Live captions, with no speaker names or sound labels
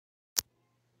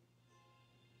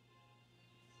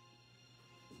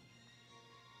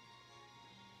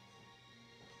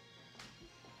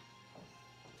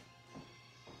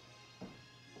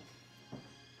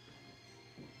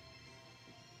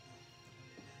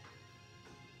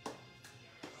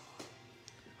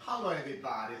Hello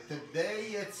everybody, today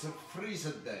it's a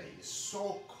freezer day,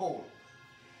 so cold.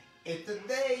 And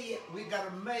today we gotta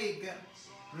make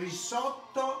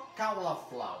risotto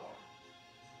cauliflower.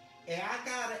 And I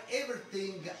got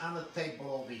everything on the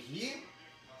table over here.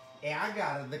 And I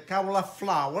got the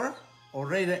cauliflower,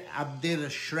 already I did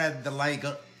shred like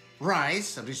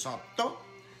rice, risotto.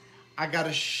 I got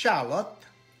a shallot.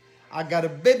 I got a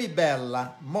baby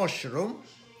bella mushroom.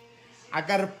 I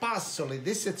got a parsley,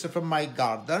 this is from my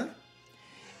garden.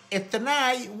 And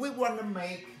tonight we want to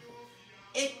make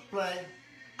eggplant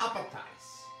appetizer.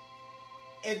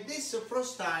 And this is the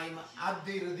first time I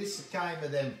did this kind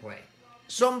of eggplant.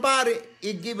 Somebody,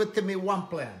 he give it to me one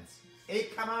plant.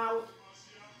 It come out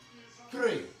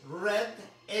 3 red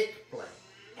eggplant.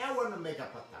 I want to make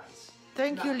appetizer.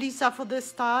 Thank you, Lisa, for the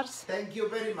stars. Thank you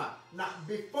very much. Now,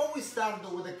 before we start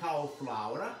with the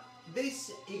cauliflower, this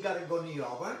you gotta go in the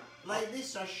oven. Like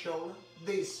this, I show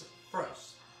this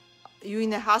first. You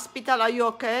in a hospital? Are you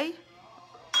okay?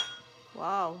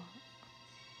 Wow.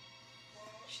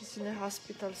 She's in a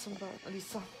hospital, somebody,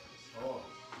 Lisa. Oh.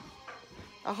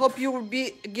 I hope you will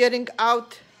be getting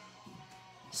out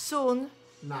soon.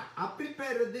 Now, I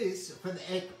prepared this for the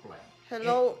eggplant.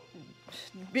 Hello,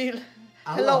 Bill.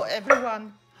 Hello,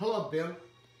 everyone. Hello, Bill.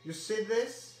 You see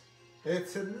this?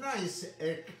 It's a nice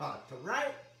egg cut,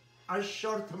 right? I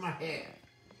short my hair.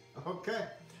 Okay.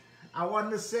 I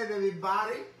want to say to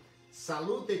everybody,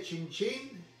 salute chin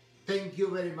chin. Thank you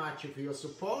very much for your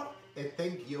support and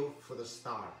thank you for the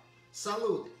star.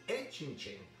 Salute e chin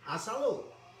chin. A salute.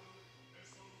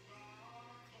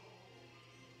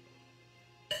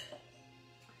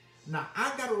 Now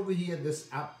I got over here this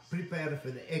I prepared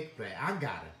for the eggplant. I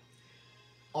got it.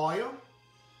 Oil,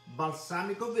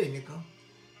 balsamico vinegar,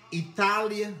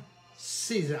 Italian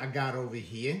Caesar I got over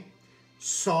here,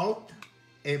 salt,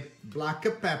 and black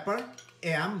pepper,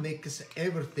 and I mix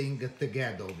everything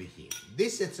together over here.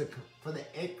 This is for the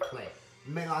eggplant,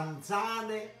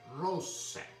 melanzane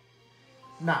rosse.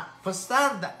 Now, for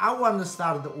start, I want to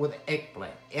start with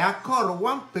eggplant. And I cut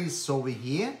one piece over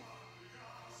here.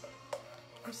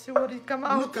 You see what it come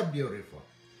out? Look how beautiful.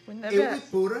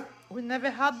 We never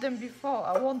had them before.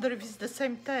 I wonder if it's the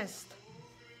same taste.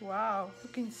 Wow,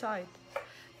 look inside.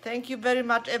 Thank you very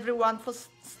much, everyone, for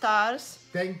stars.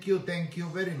 Thank you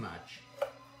very much.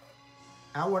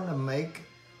 I want to make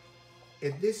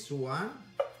this one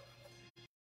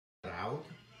out,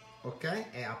 okay?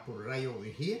 And I put right over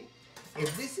here. And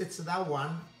this is that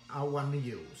one I want to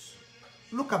use.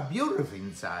 Look how beautiful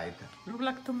inside. Look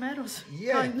like tomatoes.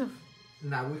 Yeah. Kind of.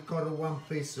 Now we cut one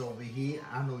piece over here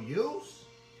I will use.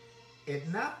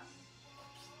 And now.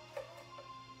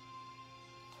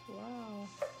 Wow.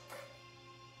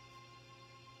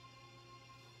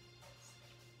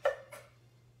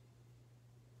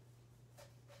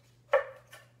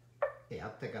 Yeah,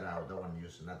 I'll take it out. I want to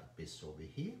use another piece over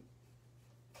here.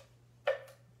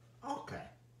 Okay.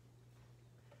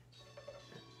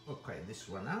 Okay, this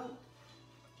one out.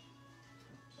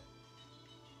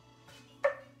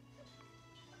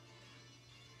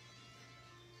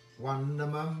 Quando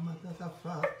mamma t'ha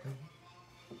fatto.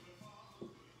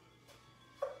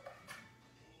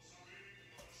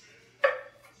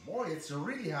 Boy, it's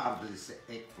really hard, this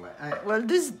eggplant. Well,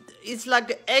 this is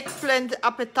like eggplant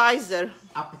appetizer.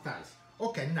 Appetizer.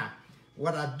 Okay, now,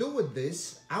 what I do with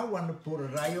this, I want to put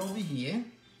it right over here,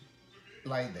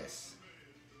 like this.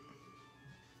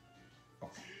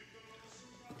 Okay.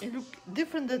 It looks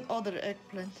different than other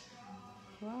eggplant.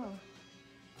 Wow.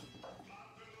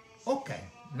 Okay,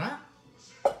 now,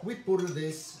 we put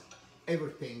this,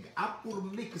 everything. I put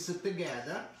mix it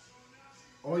together,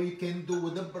 or you can do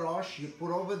with a brush, you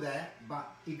put over there,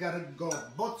 but you gotta go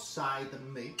both sides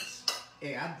and mix.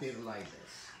 And I did like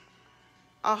this.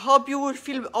 I hope you will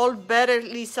feel all better,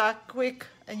 Lisa, quick,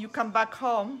 and you come back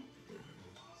home.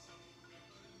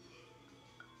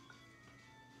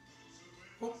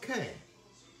 Okay.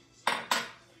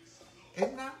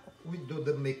 And now we do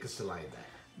the mix like that.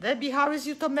 Debbie, how is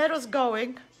your tomatoes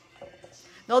going?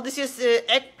 No, this is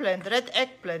eggplant, red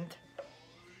eggplant.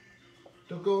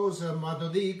 Tutto cosa, ma ti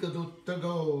dico tutte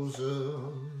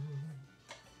cose.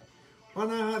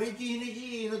 Una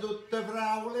regina, tutte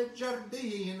fraule e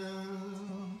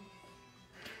giardina.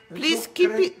 Please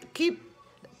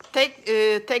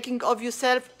taking of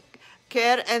yourself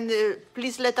care and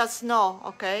please let us know,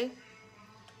 okay?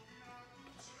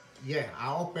 Yeah, I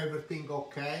hope everything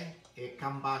okay. And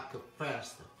come back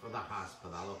first for the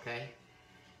hospital, okay?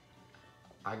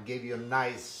 I'll give you a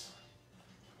nice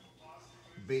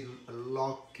big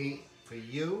lucky for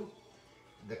you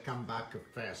to come back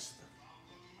first.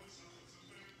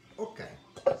 Okay.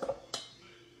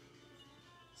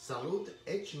 salute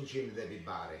e cincin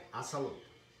everybody. A salute.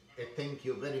 And thank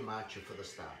you very much for the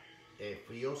start and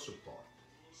for your support.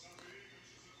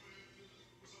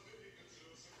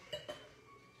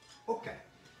 Okay,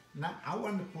 now I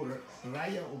want to put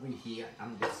right over here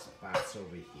and this parts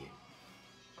over here.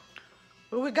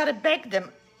 Well, we gotta bake them,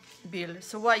 Bill.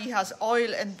 So why he has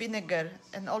oil and vinegar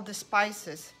and all the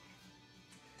spices?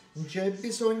 Non c'è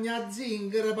bisogno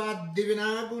zingara per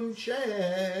divinare con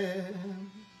c'è.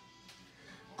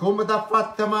 Come t'ha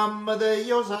fatta mamma te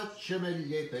io saccio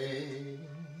meglio te.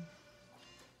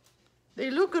 They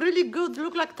look really good,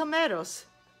 look like tomatoes.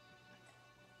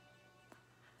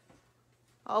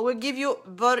 I will give you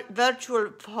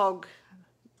virtual hug.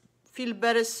 Feel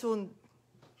better soon.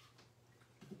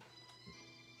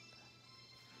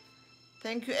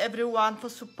 Thank you everyone for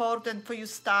support and for your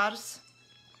stars.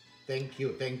 Thank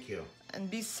you, thank you. And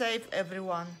be safe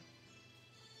everyone.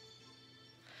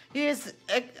 Yes,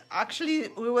 actually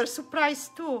we were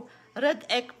surprised too. Red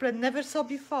eggplant, never saw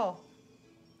before.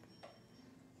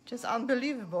 Just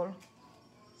unbelievable.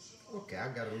 Okay, I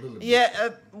got a little bit. Yeah,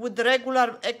 with the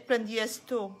regular eggplant, yes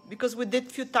too. Because we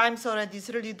did few times already, it's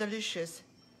really delicious.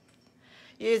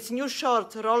 Yeah, it's new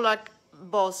short, roll like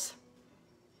boss.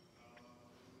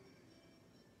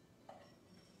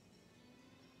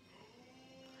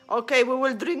 Okay, we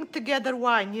will drink together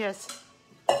wine, yes.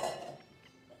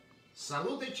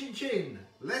 Salute cincin.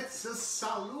 Let's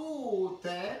salute.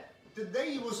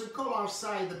 Today it was cold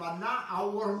outside, but now I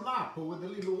warm up with a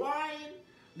little wine,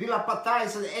 little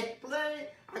appetizer, eggplant.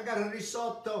 I got a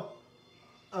risotto,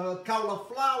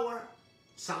 cauliflower.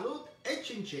 Salute e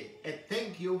cincin. And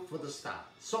thank you for the start.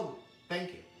 So,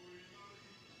 thank you.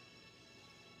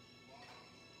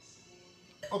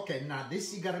 Okay, now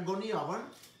this is gonna go in the oven.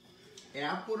 And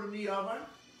I put it in the oven.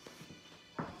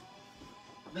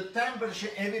 The temperature,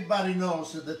 everybody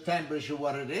knows the temperature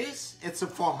what it is. It's a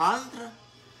 400.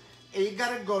 And you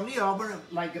gotta go in the oven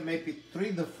like maybe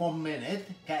 3 to 4 minutes.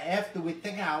 After we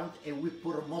take out and we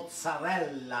put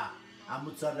mozzarella. A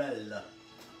mozzarella.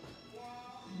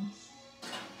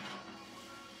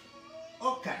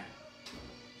 Okay.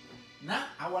 Now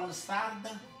I want to start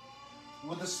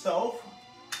with the stove.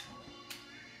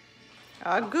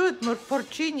 Good, more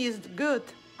porcini is good.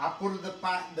 I put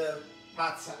the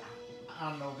pizza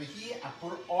on over here. I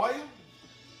put oil.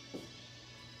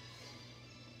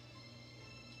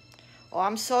 Oh,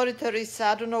 I'm sorry, Teresa.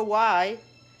 I don't know why.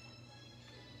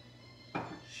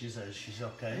 She's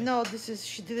okay. No,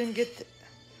 she didn't get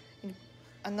an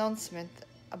announcement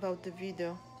about the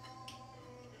video.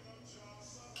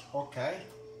 Okay.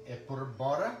 I put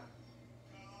butter.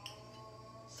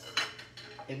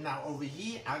 And now over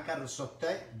here, I gotta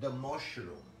saute the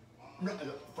mushroom. No,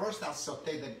 first I'll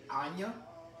saute the onion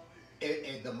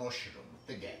and the mushroom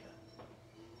together.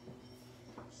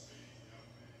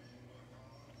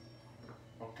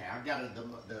 Okay, I got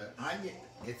the onion.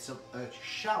 It's a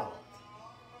shallot.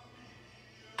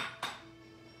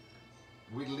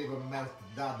 We leave it melt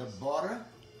down the butter.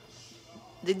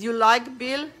 Did you like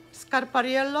Bill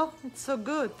Scarpariello? It's so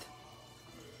good.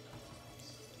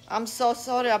 I'm so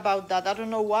sorry about that. I don't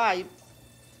know why.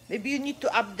 Maybe you need to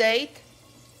update.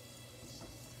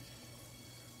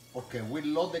 Okay, we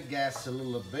lower the gas a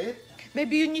little bit.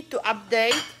 Maybe you need to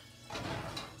update.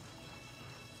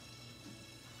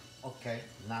 Okay,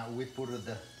 now we put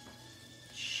the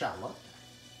shallot.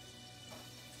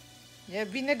 Yeah,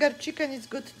 vinegar chicken is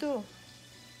good too.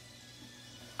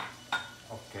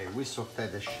 Okay, we saute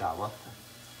the shallot.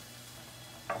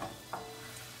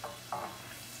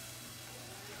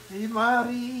 Hey,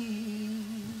 Marie.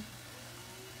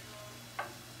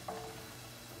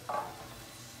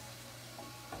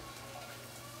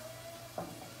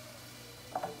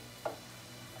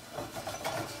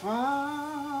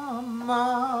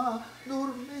 Mamma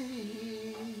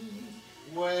dormi,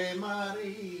 way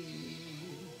Marie,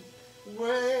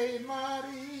 way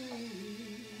Marie.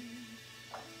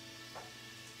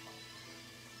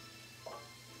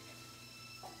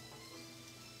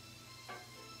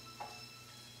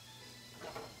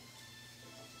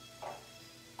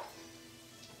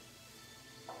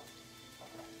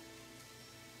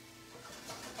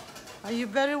 Are you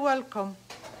very welcome?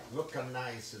 Look how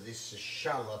nice this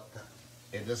shallot.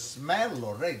 And the smell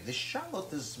already, the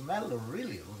shallot smell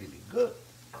really, really good.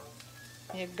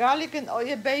 Yeah, garlic and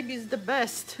oil, baby, is the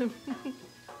best.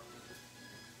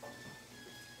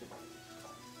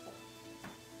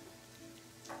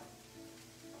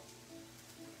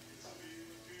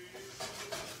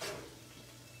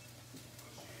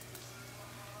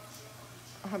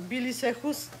 Billy said,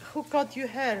 who cut your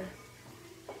hair?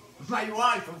 My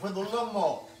wife for the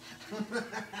lawnmower.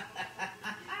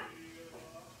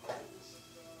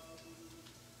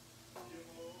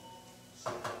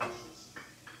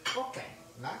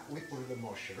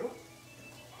 mushroom.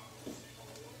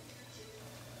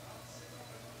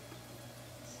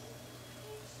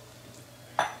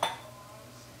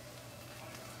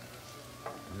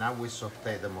 Now we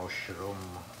saute the mushroom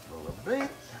a little bit.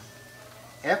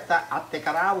 After I take it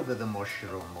out of the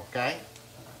mushroom, okay?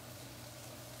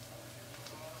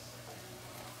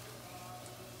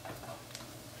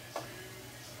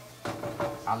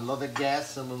 I lower the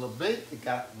gas a little bit.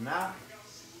 Now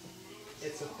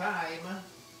it's a time,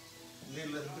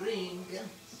 little drink.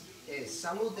 E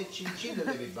salute cincin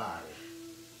everybody.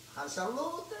 A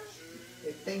salute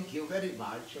and thank you very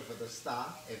much for the start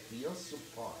and for your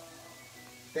support.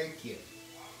 Thank you.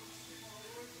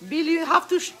 Billy, you have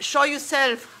to show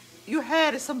yourself. Your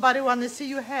hair. Somebody want to see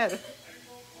your hair.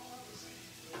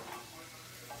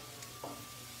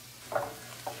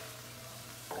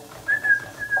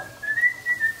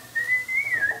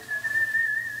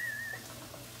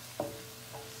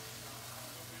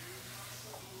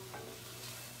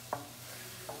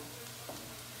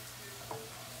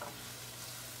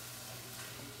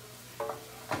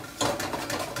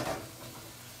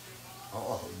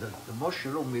 Oh, the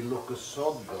mushroom will look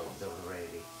so good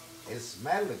already. It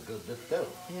smells good too.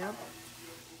 Yeah.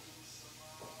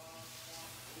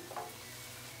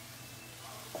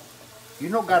 You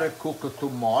don't gotta cook too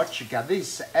much, because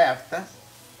this after,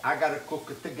 I gotta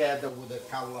cook it together with the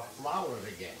cauliflower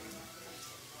again.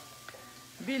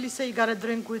 Billy say you got a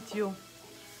drink with you.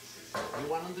 You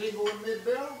wanna drink with me,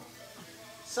 Bill?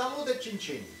 Salute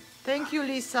cincin. Thank you,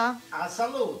 Lisa. A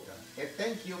salute. And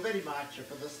thank you very much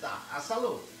for the stuff. A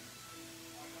salute.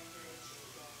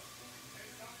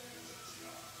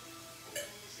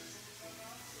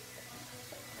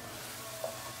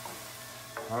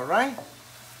 All right.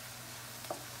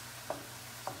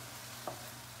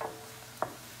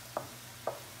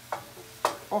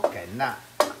 Okay, now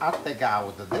I'll take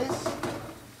out this.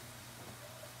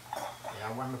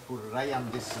 I want to put it right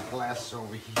on this glass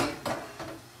over here.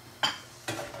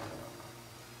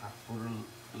 I put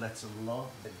it, let's low,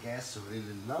 the gas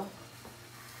really low.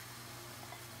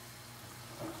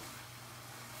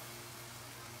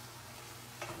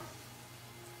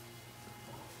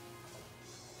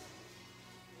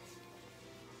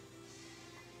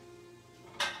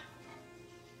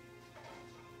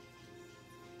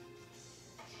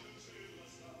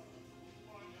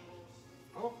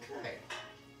 Okay.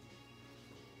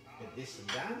 Get this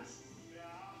done.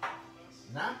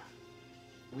 Now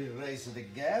we raise the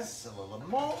gas a little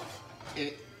more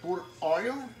and pour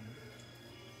oil.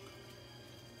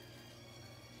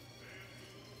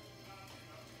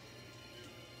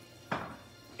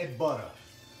 And butter.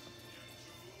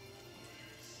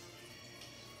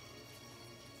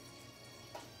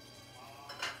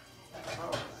 All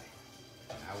right.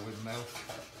 Now we melt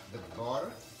the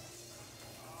butter.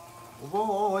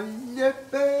 Voglio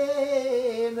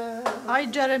bene. Hi,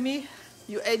 Jeremy.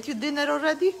 You ate your dinner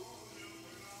already?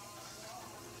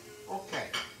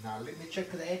 Okay, now let me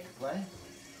check the eggplant.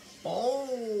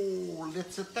 Oh,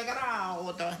 let's take it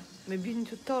out. Maybe you need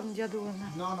to turn the other one.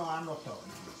 No, I'm not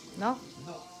talking. No?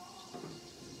 No.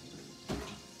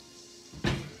 I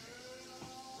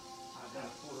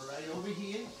gotta put it right over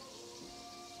here.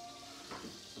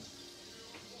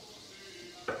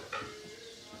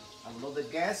 I load the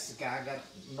gas. I got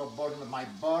no burn my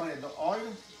butter and the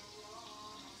oil.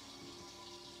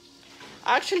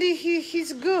 Actually,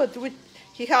 he's good.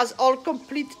 He has all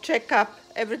complete checkup.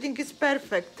 Everything is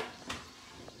perfect.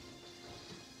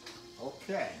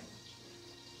 Okay.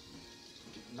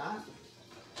 Now,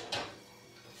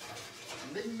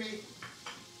 let me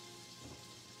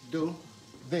do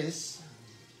this.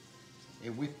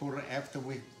 And we put it after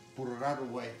we put it right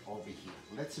away over here.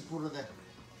 Let's put it there.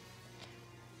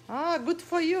 Ah, good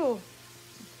for you.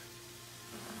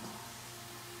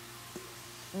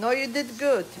 No, you did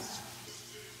good.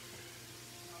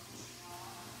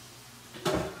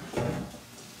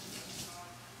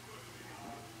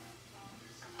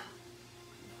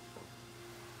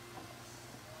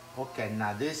 Okay,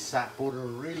 now this I put it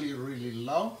really, really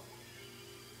low.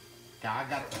 Okay,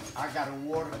 I got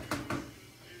water.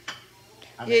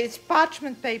 Yeah, it's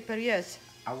parchment paper, yes.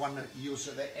 I want to use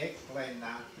the eggplant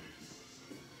now.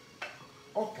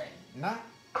 Okay, now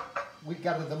we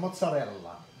got the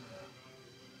mozzarella.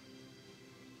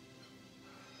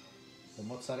 The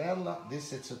mozzarella,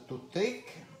 this is too thick.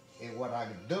 And what I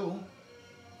do,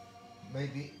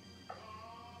 maybe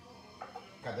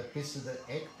got a piece of the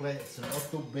eggplant, it's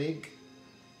not too big.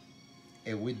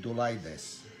 And we do like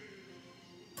this.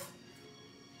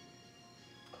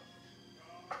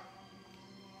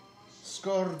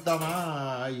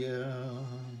 Scordamaia.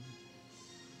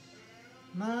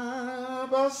 una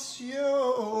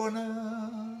passione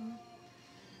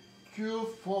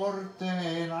più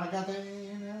forte una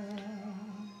catena.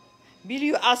 Billy,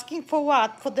 you asking for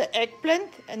what? For the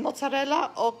eggplant and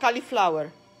mozzarella or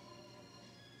cauliflower?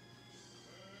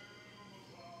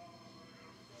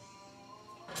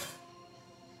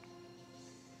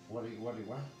 What do you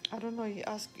want? I don't know, he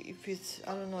asked if it's,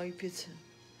 I don't know if it's...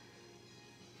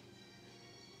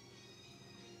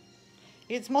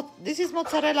 This is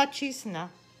mozzarella cheese now.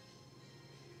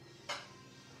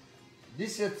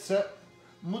 This is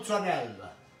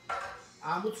mozzarella.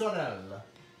 Mozzarella.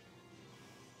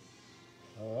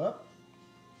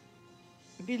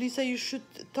 Billy said you should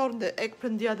turn the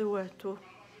eggplant the other way too.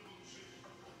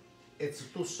 It's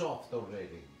too soft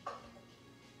already.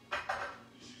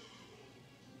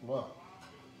 What?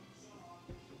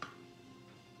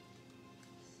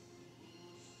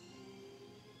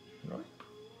 Right?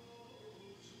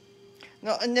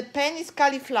 No, and the pan is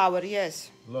cauliflower,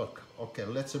 yes. Look, okay,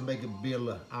 let's make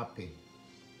Bill happy.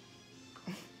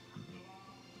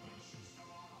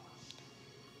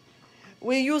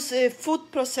 We use a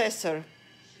food processor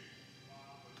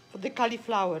for the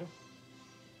cauliflower.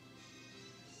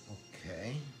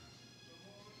 Okay.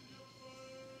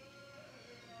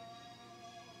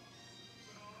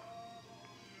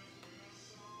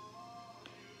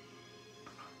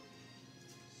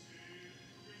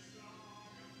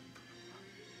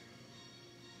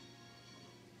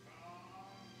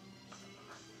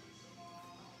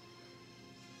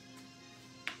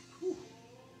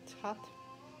 It's hot.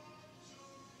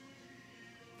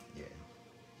 Yeah.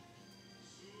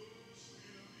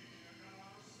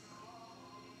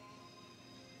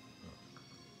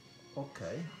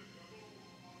 Okay.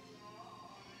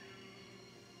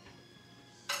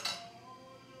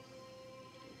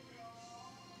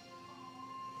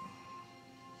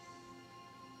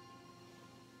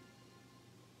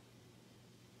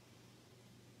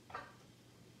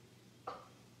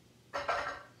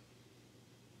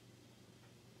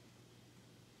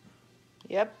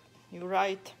 Yep, you're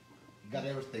right. Got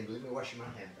everything. Let me wash my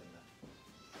hand.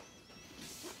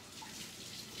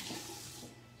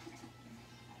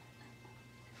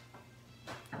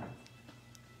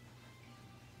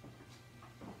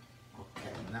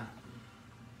 Okay, now.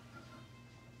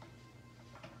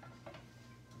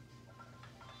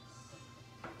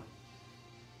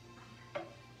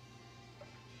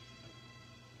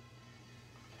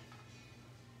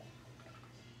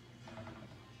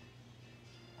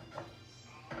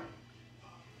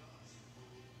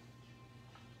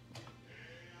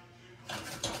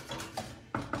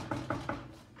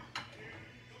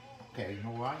 Okay, you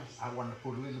know why? I want to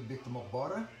put a little bit more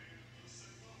butter.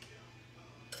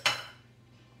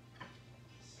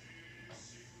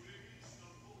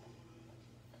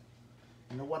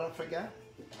 You know what I forgot?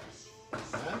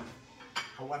 Huh?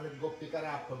 I want to go pick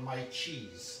up my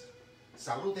cheese.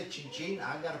 Salute cin cin,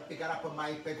 I gotta pick up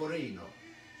my pecorino.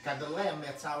 Cause the lamb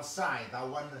that's outside, I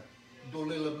want to do a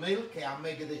little milk and I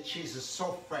make the cheese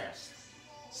so fast.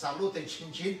 Salute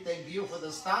cin cin, thank you for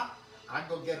the stop. I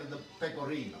go get the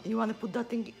pecorino. You want to put that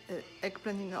thing,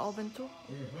 eggplant in the oven too?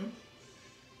 Mm-hmm.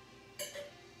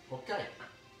 Okay.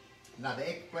 Now the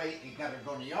eggplant, you gotta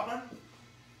go in the oven.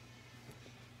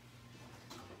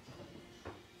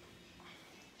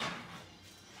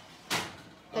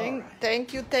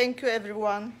 Thank you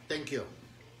everyone. Thank you.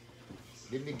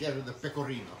 Let me get the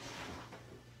pecorino.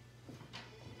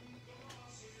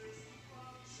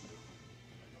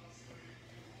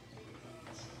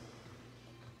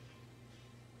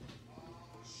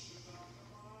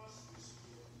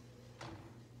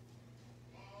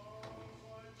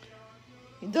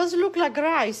 It does look like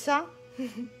rice, huh?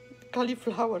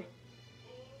 Cauliflower.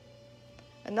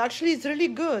 And actually it's really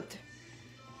good.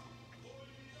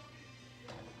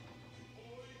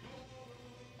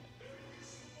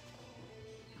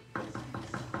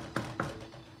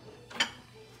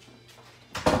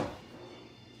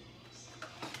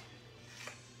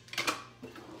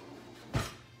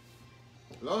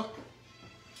 Look,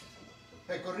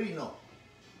 pecorino.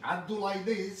 I do like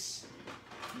this.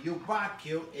 You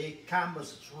vacuum, it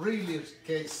comes really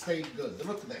stay good.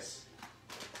 Look at this.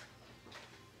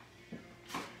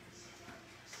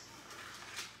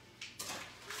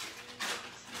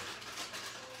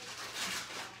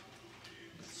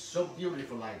 So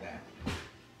beautiful like that.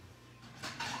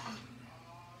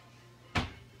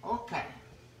 Okay,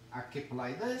 I keep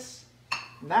like this.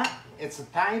 Now it's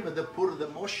time to put the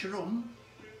mushroom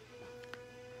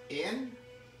in.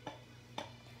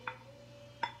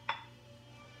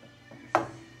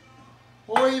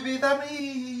 Oi vita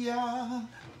mia,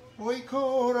 oi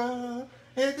cora,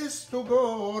 ed esto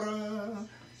cora,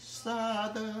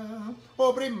 passata,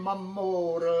 oh primo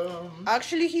amore.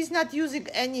 Actually, he's not using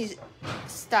any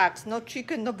stacks, no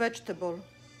chicken, no vegetable.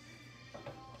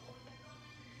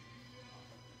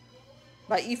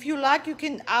 But if you like, you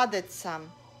can add it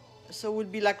some. So it will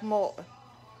be like more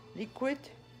liquid.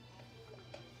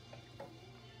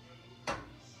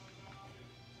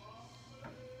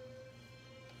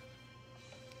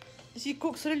 He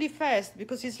cooks really fast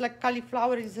because it's like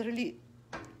cauliflower is really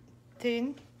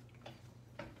thin.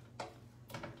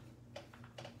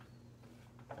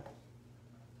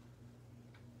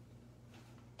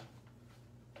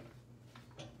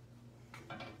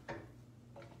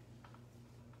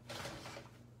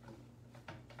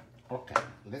 Okay,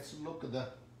 let's look at the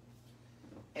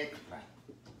eggplant.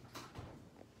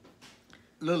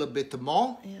 A little bit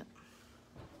more.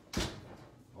 Yeah.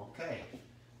 Okay,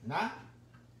 now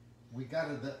we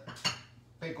got the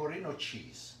pecorino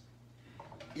cheese.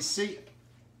 You see,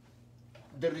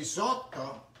 the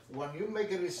risotto, when you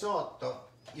make a risotto,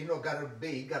 you know,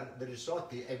 the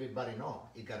risotto, everybody know,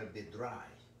 it gotta be dry,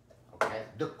 okay?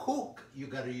 The cook, you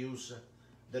gotta use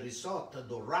the risotto,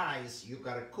 the rice, you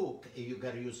gotta cook, and you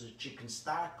gotta use a chicken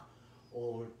stock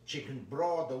or chicken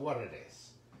broth or what it is.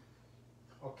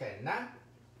 Okay, now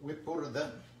we put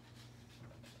the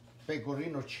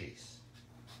pecorino cheese.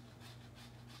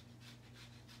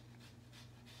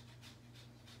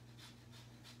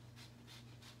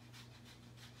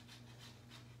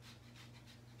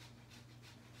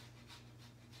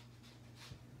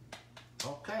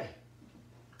 Okay.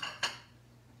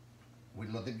 We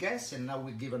lower the gas and now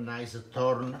we give a nice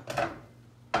turn.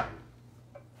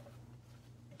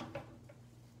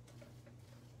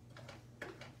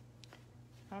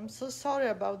 I'm so sorry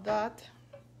about that.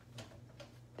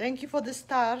 Thank you for the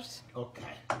stars.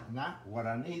 Okay, now what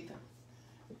I need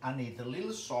a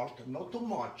little salt, not too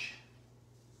much.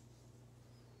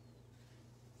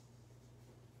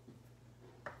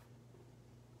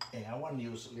 And I want to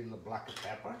use a little black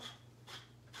pepper.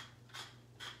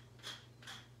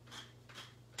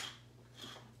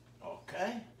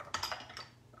 Okay.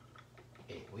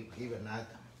 And we give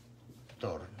another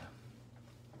turn.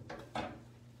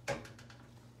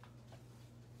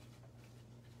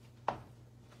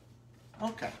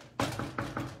 Okay.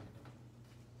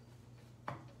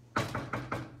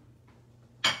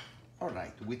 All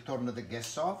right, we turn the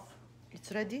gas off.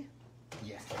 It's ready?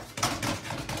 Yes.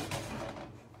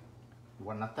 You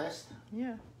wanna test?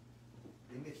 Yeah.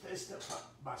 Let me test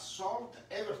by salt,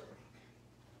 everything.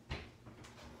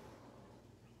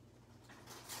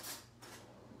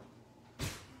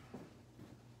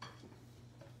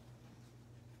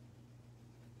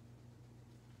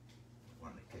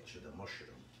 Wanna catch the mushroom.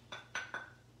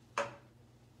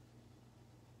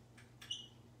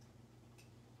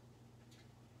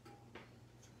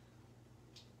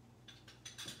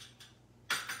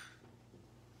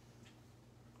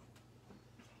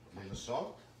 Little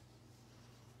salt.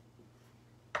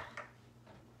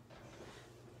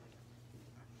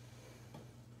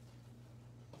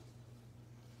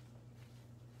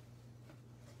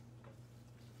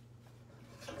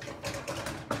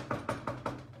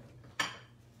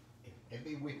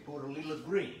 Maybe we put a little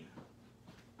green.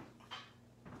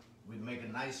 We make a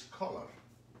nice color.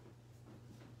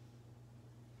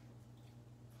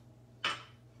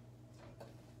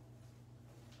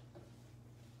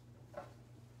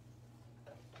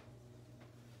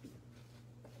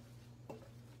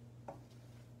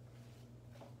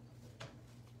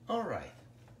 All right,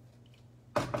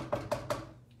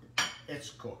 it's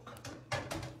cooked.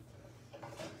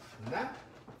 Now,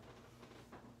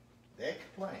 the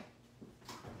eggplant.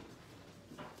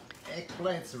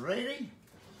 Eggplant's ready.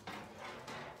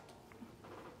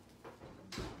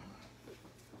 Put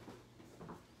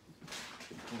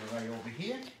it right over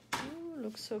here. Ooh,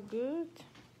 looks so good.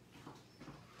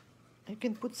 You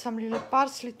can put some little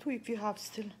parsley too if you have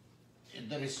still. And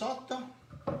the risotto,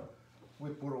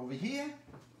 we put over here.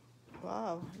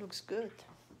 Wow, looks good.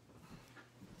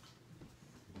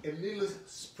 A little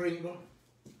sprinkle.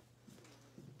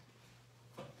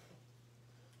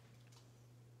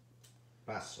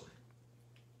 Parsley.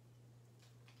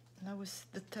 Now we see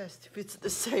the test if it's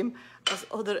the same as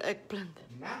other eggplant.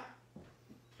 Now,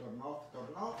 turn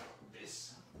off.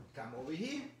 This, come over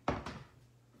here.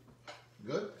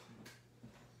 Good.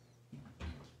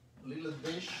 Little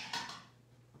dish.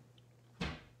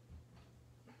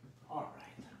 All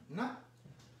right. Now,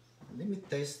 let me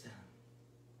taste.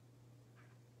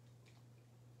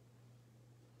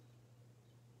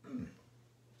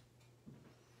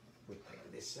 We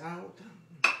take this out.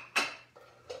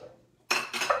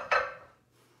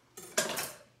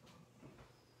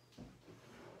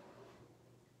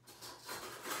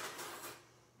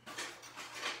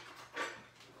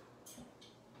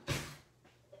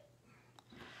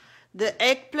 The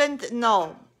eggplant,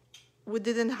 no. We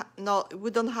didn't, no, we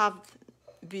don't have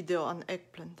video on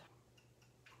eggplant.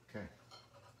 Okay.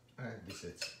 This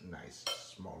is nice,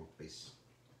 small piece.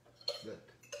 Good.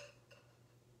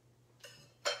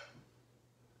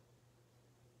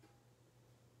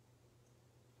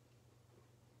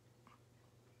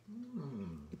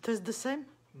 It tastes the same?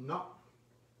 No.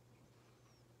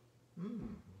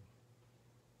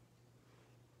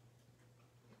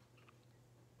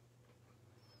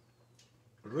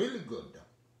 Really good.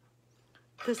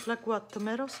 Tastes like what?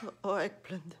 Tomatoes or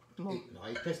eggplant? More. No,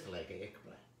 it tastes like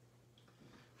eggplant.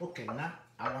 Okay, now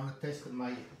I want to taste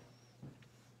my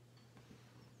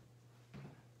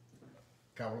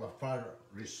cauliflower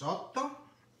risotto.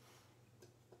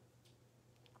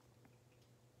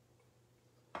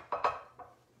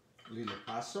 Little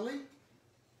parsley.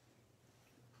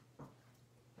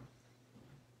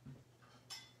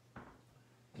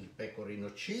 Il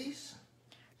pecorino cheese.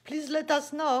 Please let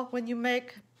us know when you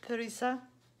make, Teresa.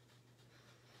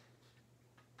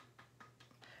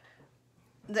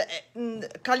 The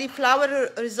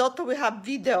cauliflower risotto, we have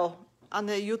video on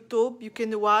the YouTube. You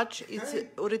can watch. Okay. It's a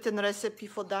written recipe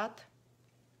for that.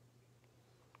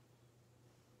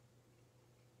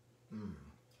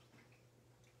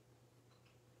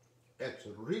 It's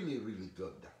really, really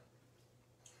good.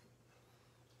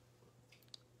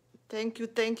 Thank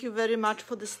you very much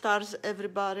for the stars,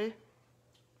 everybody.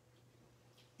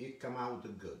 It come out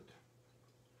good.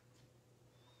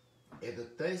 And the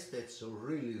taste, it's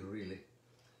really, really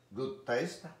good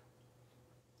taste.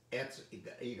 It's,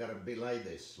 you gotta be like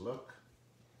this, look.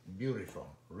 Beautiful,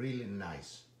 really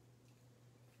nice.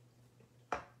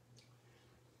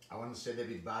 I want to say to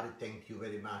everybody, thank you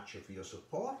very much for your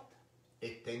support.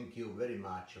 And thank you very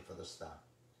much for the stuff.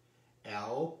 I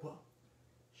hope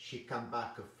she come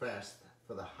back fast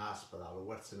for the hospital.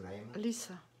 What's her name?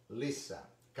 Lisa. Lisa,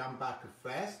 come back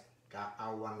fast.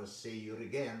 I want to see you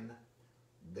again.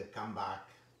 They come back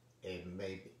and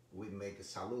maybe we make a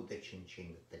salute chin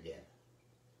chin together.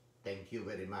 Thank you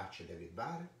very much,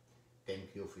 everybody.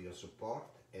 Thank you for your support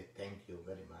and thank you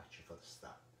very much for the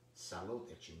stuff.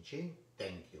 Salute chin chin.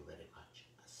 Thank you very much.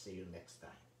 I'll see you next time.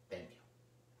 Thank you.